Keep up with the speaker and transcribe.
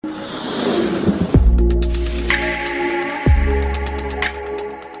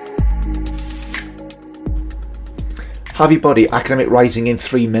Hi everybody, Academic Writing in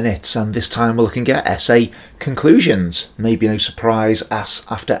 3 minutes, and this time we're looking at essay conclusions. Maybe no surprise as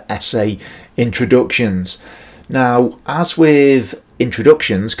after essay introductions. Now, as with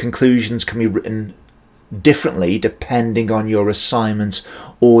introductions, conclusions can be written differently depending on your assignment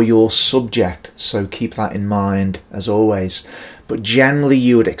or your subject, so keep that in mind as always. But generally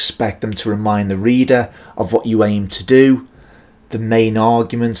you would expect them to remind the reader of what you aim to do, the main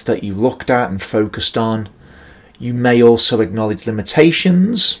arguments that you looked at and focused on. You may also acknowledge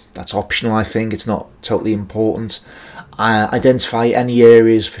limitations. That's optional, I think. It's not totally important. Identify any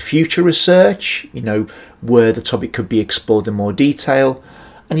areas for future research, where the topic could be explored in more detail.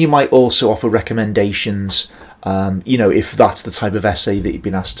 And you might also offer recommendations, if that's the type of essay that you've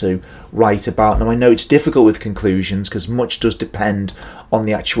been asked to write about. Now, I know it's difficult with conclusions because much does depend on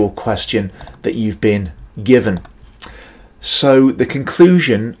the actual question that you've been given. So the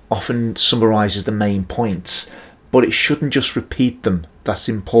conclusion often summarises the main points, but it shouldn't just repeat them. That's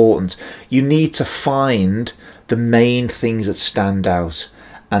important. You need to find the main things that stand out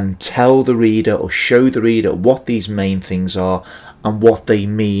and tell the reader or show the reader what these main things are and what they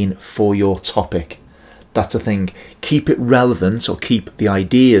mean for your topic. That's the thing. Keep it relevant, or keep the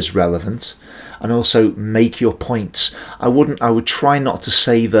ideas relevant, and also make your points. I would try not to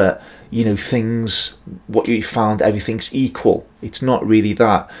say that, what you found, everything's equal. It's not really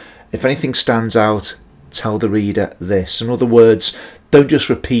that. If anything stands out, tell the reader this. In other words, don't just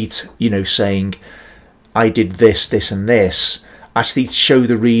repeat, saying, I did this, this and this. Actually show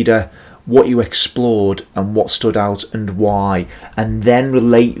the reader what you explored and what stood out and why, and then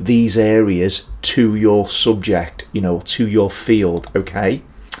relate these areas to your subject, to your field, okay?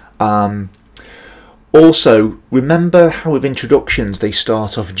 Also, remember how with introductions they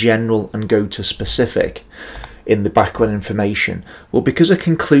start off general and go to specific in the background information. Well, because a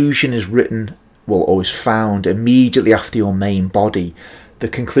conclusion is written, always found immediately after your main body, the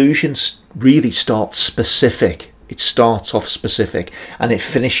conclusion really starts specific. It starts off specific and it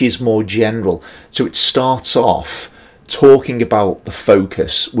finishes more general. So it starts off talking about the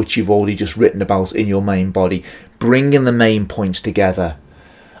focus, which you've already just written about in your main body, bringing the main points together.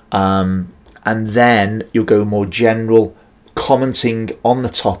 And then you'll go more general, commenting on the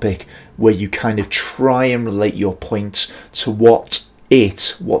topic, where you kind of try and relate your points to what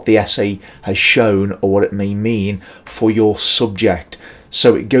the essay has shown or what it may mean for your subject.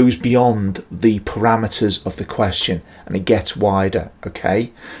 So it goes beyond the parameters of the question and it gets wider,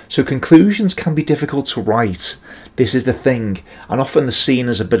 okay? So conclusions can be difficult to write. This is the thing. And often they're seen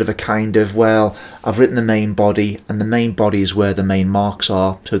as a bit of a kind of, I've written the main body and the main body is where the main marks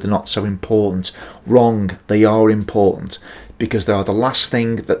are, so they're not so important. Wrong, they are important because they are the last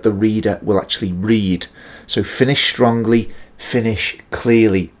thing that the reader will actually read. So finish strongly, finish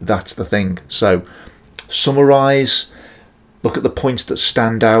clearly. That's the thing. So summarise. Look at the points that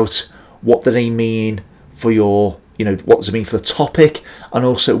stand out. What do they mean for your, what does it mean for the topic? And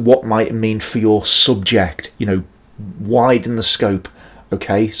also what might it mean for your subject? Widen the scope,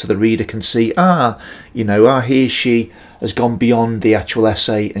 okay? So the reader can see, he or she has gone beyond the actual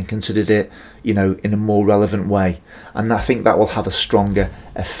essay and considered it, in a more relevant way. And I think that will have a stronger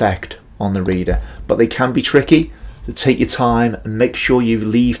effect on the reader. But they can be tricky, so take your time and make sure you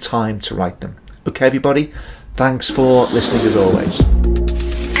leave time to write them. Okay, everybody? Thanks for listening as always.